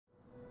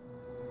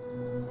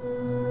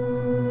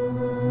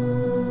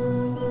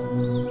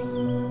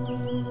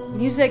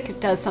Music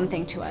does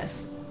something to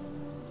us.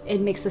 It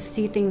makes us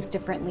see things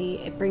differently.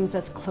 It brings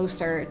us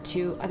closer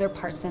to other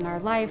parts in our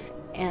life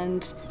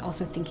and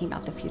also thinking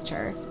about the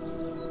future.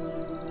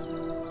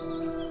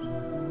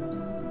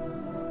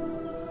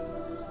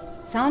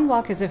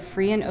 Soundwalk is a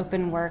free and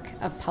open work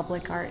of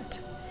public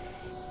art.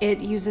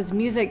 It uses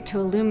music to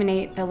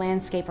illuminate the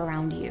landscape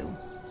around you.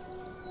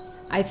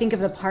 I think of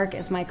the park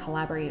as my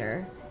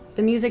collaborator.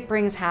 The music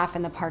brings half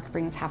and the park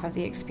brings half of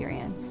the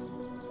experience.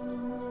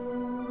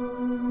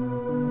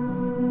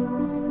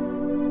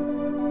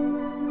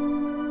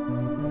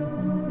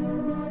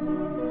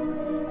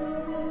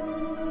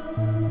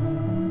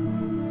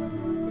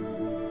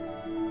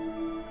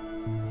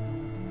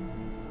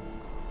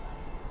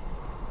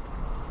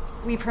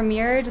 We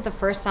premiered the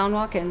first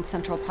Soundwalk in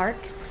Central Park,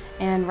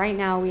 and right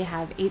now we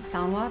have 8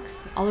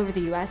 Soundwalks all over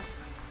the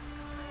US.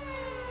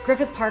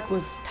 Griffith Park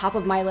was top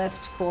of my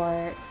list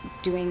for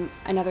doing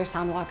another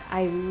Soundwalk.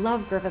 I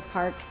love Griffith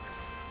Park.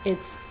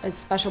 It's a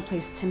special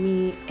place to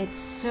me. It's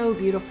so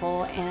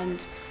beautiful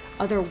and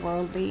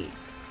otherworldly.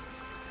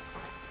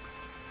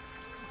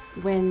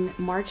 When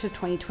March of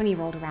 2020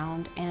 rolled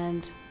around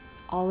and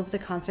all of the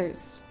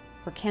concerts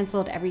were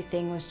canceled,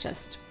 everything was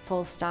just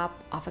full stop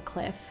off a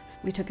cliff.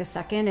 We took a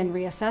second and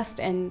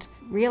reassessed and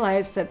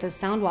realized that the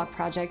Soundwalk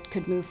project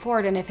could move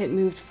forward, and if it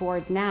moved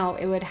forward now,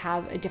 it would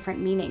have a different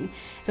meaning.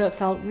 So it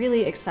felt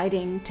really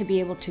exciting to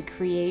be able to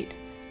create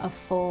a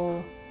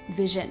full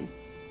vision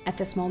at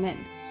this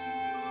moment.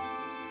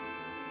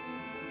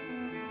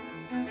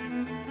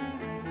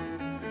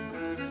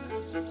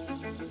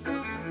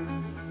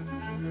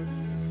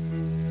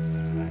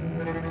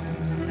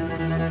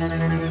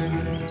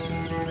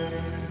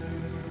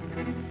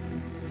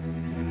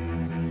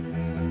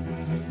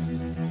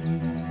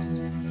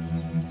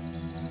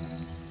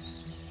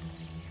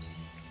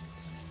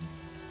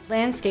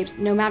 Landscapes,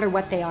 no matter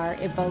what they are,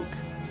 evoke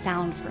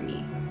sound for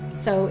me.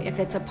 So if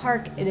it's a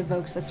park, it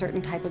evokes a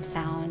certain type of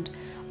sound,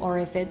 or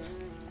if it's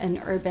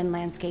an urban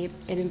landscape,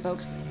 it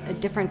evokes a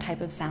different type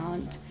of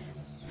sound.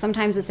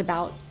 Sometimes it's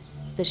about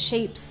the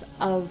shapes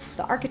of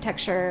the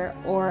architecture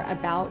or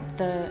about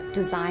the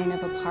design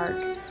of a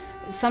park.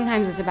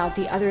 Sometimes it's about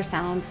the other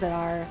sounds that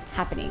are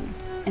happening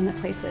in the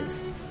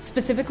places.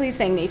 Specifically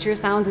saying nature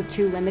sounds is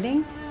too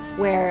limiting,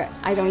 where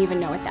I don't even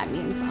know what that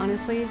means,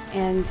 honestly.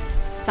 And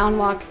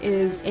Soundwalk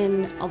is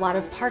in a lot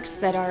of parks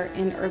that are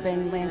in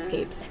urban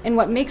landscapes. And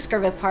what makes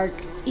Griffith Park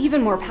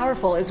even more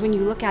powerful is when you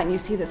look out and you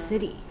see the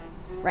city,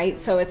 right?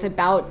 So it's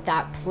about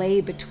that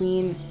play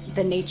between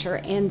the nature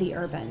and the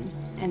urban.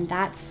 And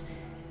that's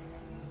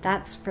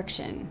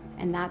friction,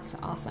 and that's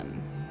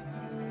awesome.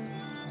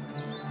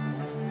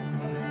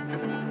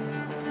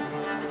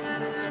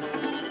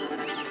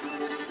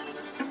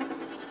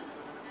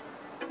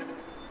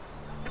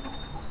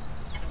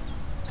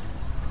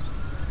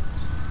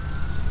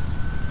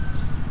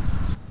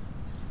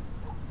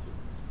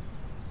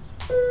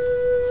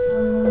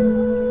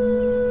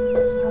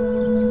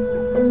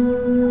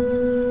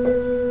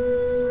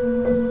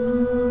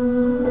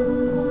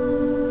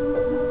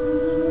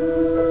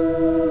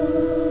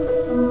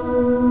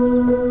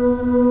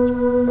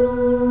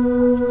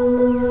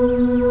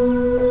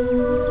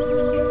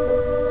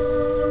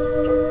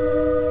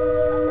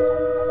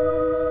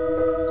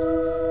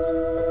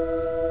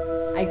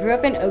 I grew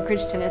up in Oak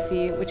Ridge,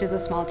 Tennessee, which is a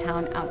small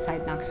town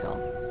outside Knoxville.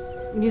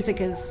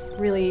 Music is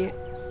really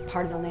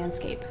part of the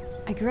landscape.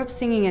 I grew up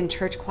singing in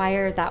church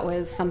choir. That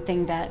was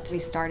something that we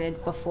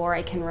started before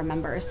I can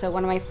remember. So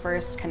one of my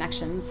first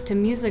connections to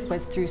music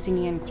was through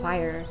singing in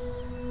choir.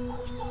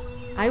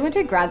 I went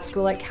to grad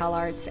school at Cal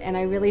Arts and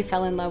I really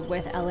fell in love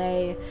with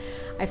LA.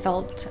 I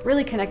felt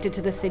really connected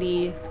to the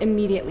city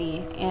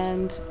immediately,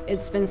 and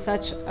it's been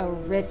such a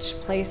rich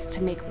place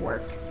to make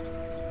work.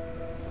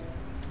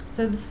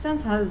 So the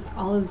Sounds has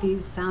all of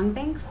these sound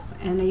banks,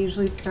 and I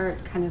usually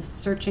start kind of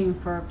searching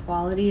for a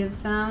quality of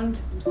sound.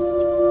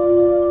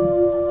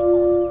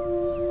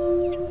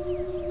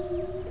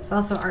 There's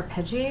also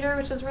arpeggiator,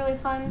 which is really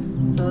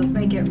fun. So let's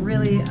make it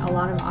really a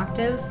lot of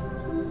octaves.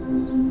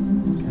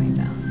 Going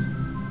down.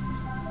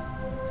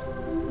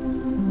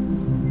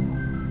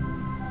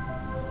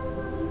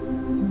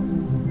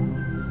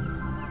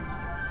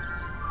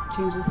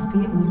 Change the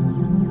speed.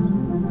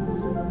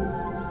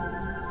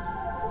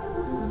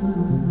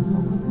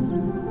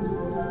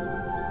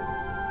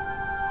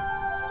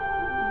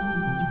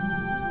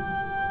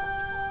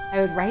 I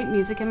would write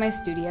music in my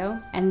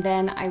studio, and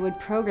then I would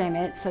program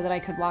it so that I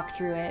could walk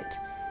through it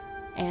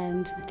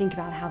and think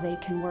about how they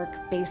can work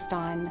based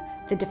on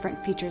the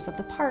different features of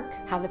the park,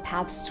 how the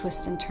paths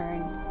twist and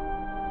turn.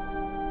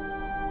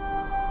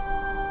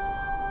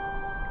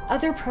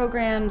 Other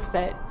programs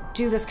that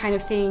do this kind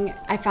of thing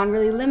I found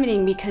really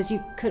limiting because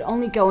you could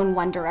only go in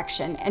one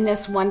direction, and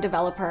this one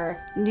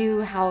developer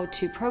knew how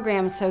to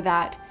program so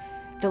that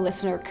the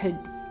listener could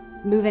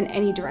move in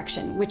any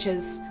direction, which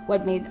is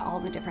what made all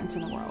the difference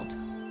in the world.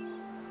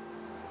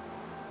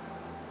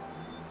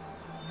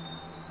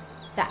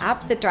 The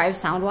app that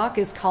drives Soundwalk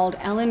is called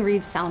Ellen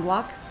Reid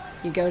Soundwalk.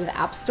 You go to the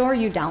App Store,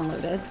 you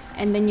download it,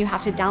 and then you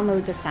have to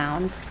download the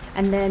sounds.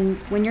 And then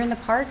when you're in the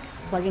park,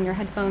 plug in your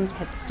headphones,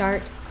 hit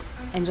start,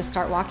 and just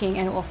start walking,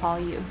 and it will follow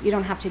you. You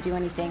don't have to do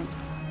anything.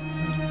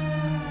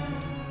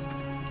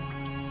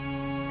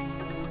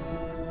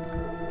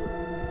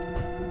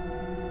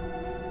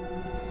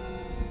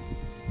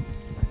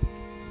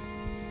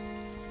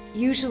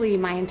 Usually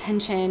my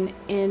intention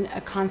in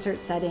a concert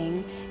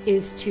setting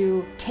is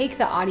to take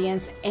the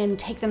audience and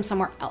take them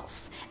somewhere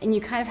else. And you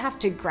kind of have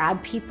to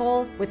grab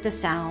people with the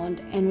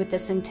sound and with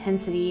this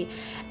intensity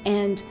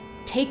and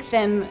take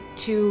them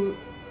to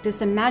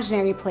this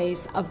imaginary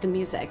place of the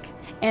music.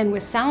 And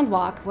with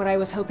Soundwalk, what I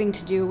was hoping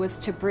to do was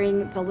to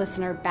bring the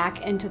listener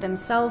back into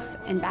themselves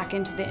and back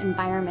into the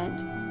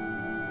environment.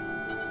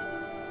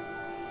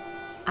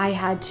 I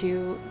had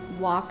to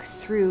walk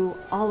through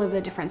all of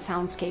the different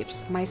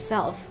soundscapes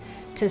myself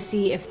to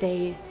see if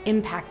they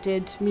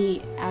impacted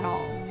me at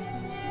all.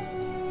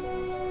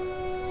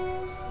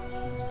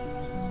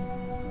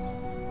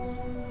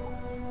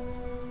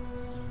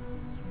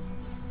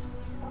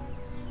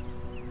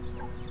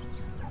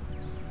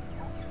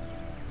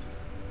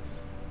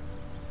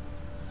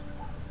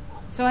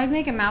 So I'd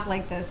make a map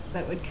like this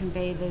that would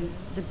convey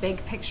the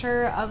big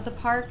picture of the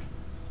park,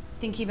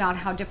 thinking about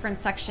how different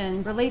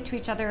sections relate to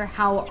each other,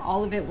 how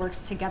all of it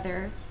works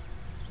together.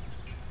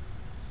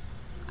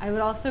 I would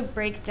also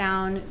break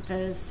down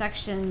the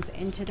sections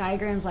into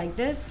diagrams like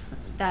this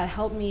that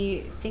help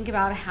me think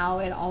about how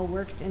it all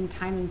worked in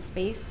time and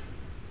space.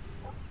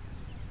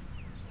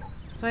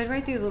 So I'd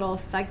write these little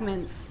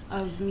segments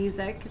of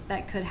music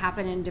that could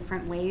happen in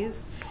different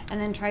ways,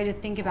 and then try to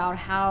think about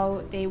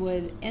how they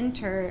would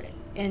enter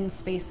in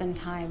space and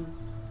time.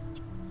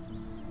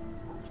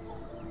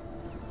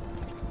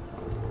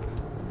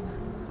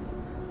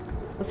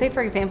 Let's say,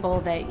 for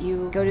example, that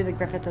you go to the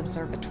Griffith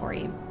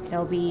Observatory.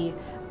 There'll be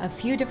a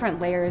few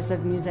different layers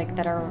of music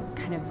that are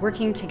kind of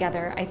working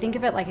together. I think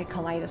of it like a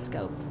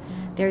kaleidoscope.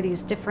 There are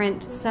these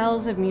different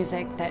cells of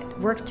music that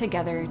work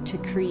together to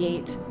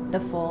create the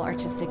full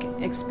artistic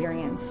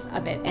experience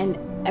of it. And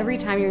every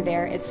time you're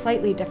there, it's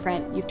slightly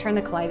different. You've turned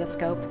the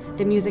kaleidoscope,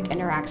 the music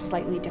interacts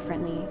slightly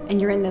differently, and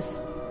you're in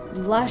this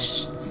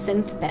lush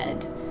synth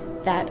bed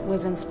that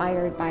was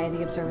inspired by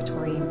the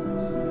observatory.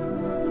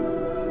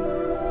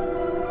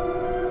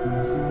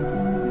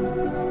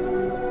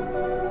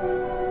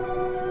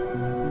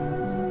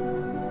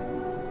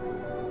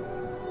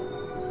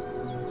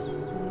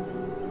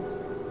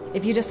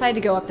 If you decide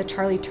to go up the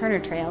Charlie Turner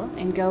Trail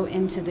and go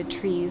into the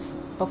trees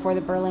before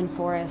the Berlin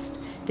Forest,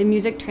 the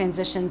music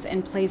transitions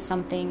and plays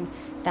something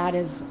that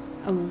is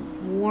a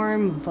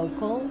warm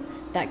vocal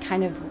that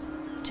kind of,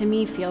 to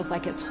me, feels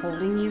like it's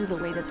holding you the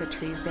way that the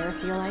trees there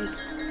feel like.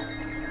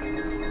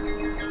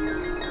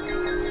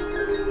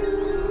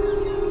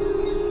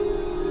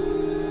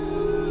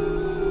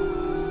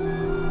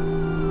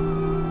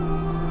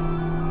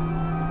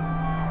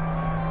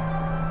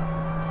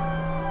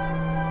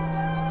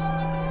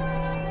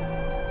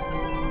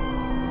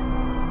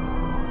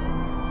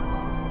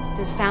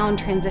 The sound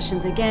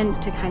transitions again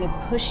to kind of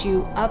push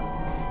you up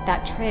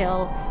that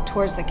trail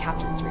towards the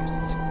Captain's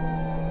Roost.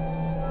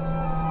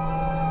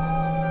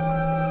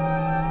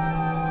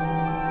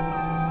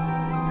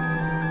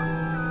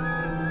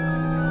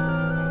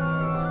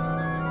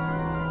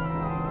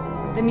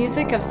 The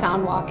music of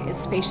Soundwalk is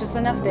spacious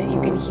enough that you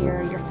can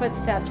hear your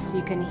footsteps,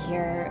 you can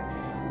hear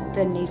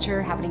the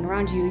nature happening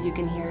around you, you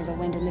can hear the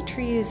wind in the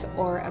trees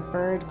or a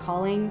bird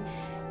calling,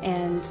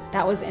 and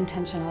that was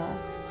intentional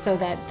so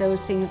that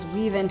those things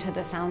weave into the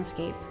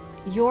soundscape.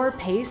 Your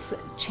pace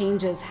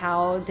changes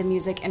how the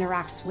music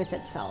interacts with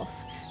itself.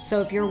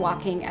 So if you're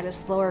walking at a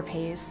slower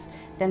pace,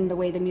 then the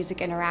way the music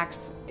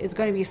interacts is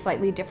going to be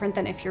slightly different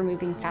than if you're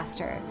moving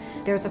faster.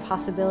 There's a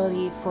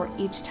possibility for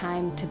each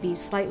time to be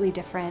slightly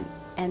different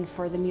and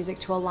for the music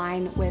to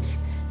align with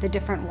the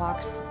different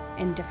walks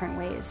in different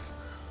ways.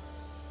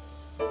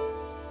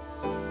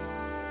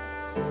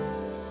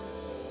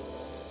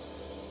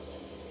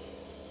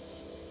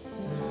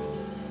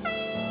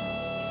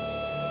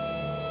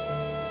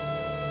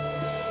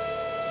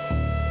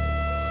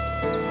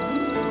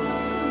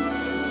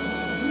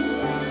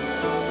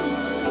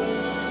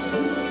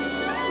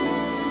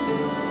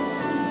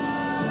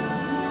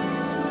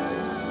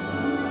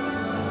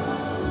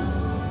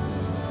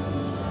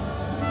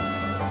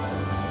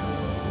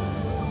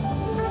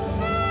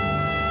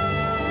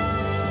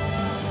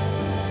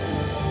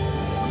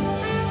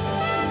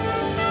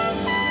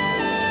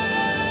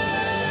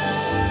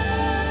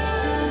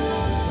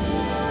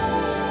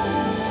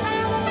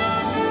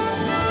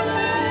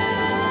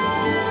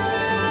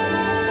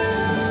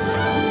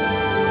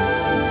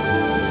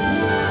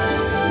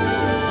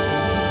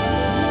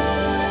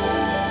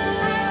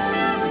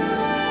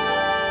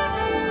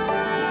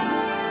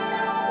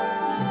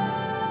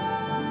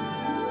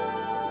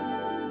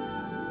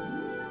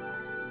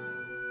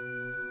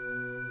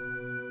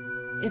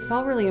 It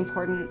felt really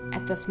important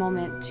at this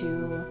moment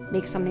to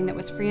make something that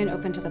was free and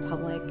open to the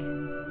public,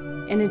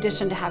 in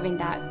addition to having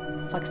that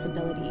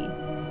flexibility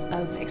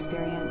of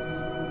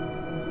experience.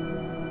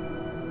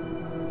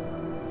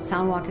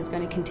 Soundwalk is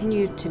going to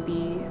continue to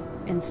be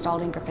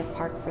installed in Griffith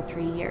Park for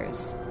 3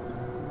 years.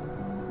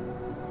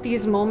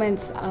 These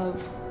moments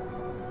of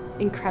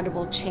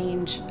incredible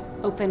change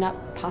open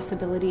up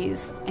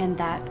possibilities, and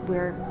that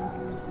we're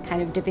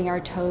kind of dipping our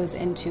toes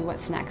into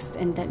what's next,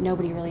 and that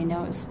nobody really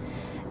knows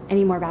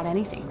any more about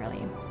anything,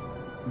 really.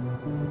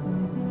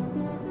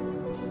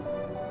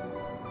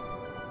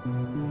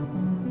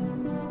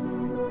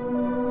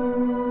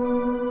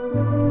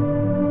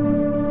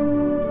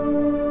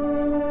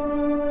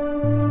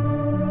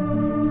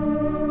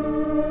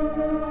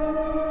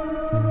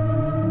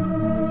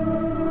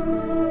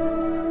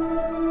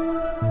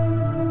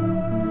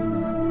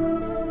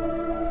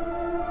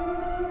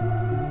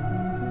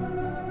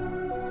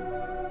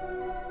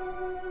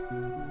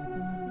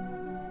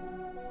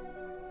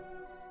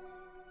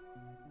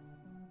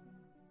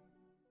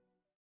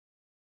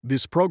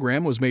 This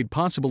program was made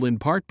possible in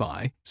part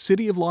by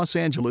City of Los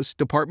Angeles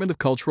Department of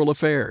Cultural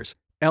Affairs,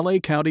 LA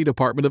County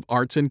Department of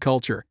Arts and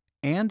Culture,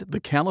 and the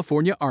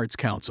California Arts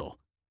Council.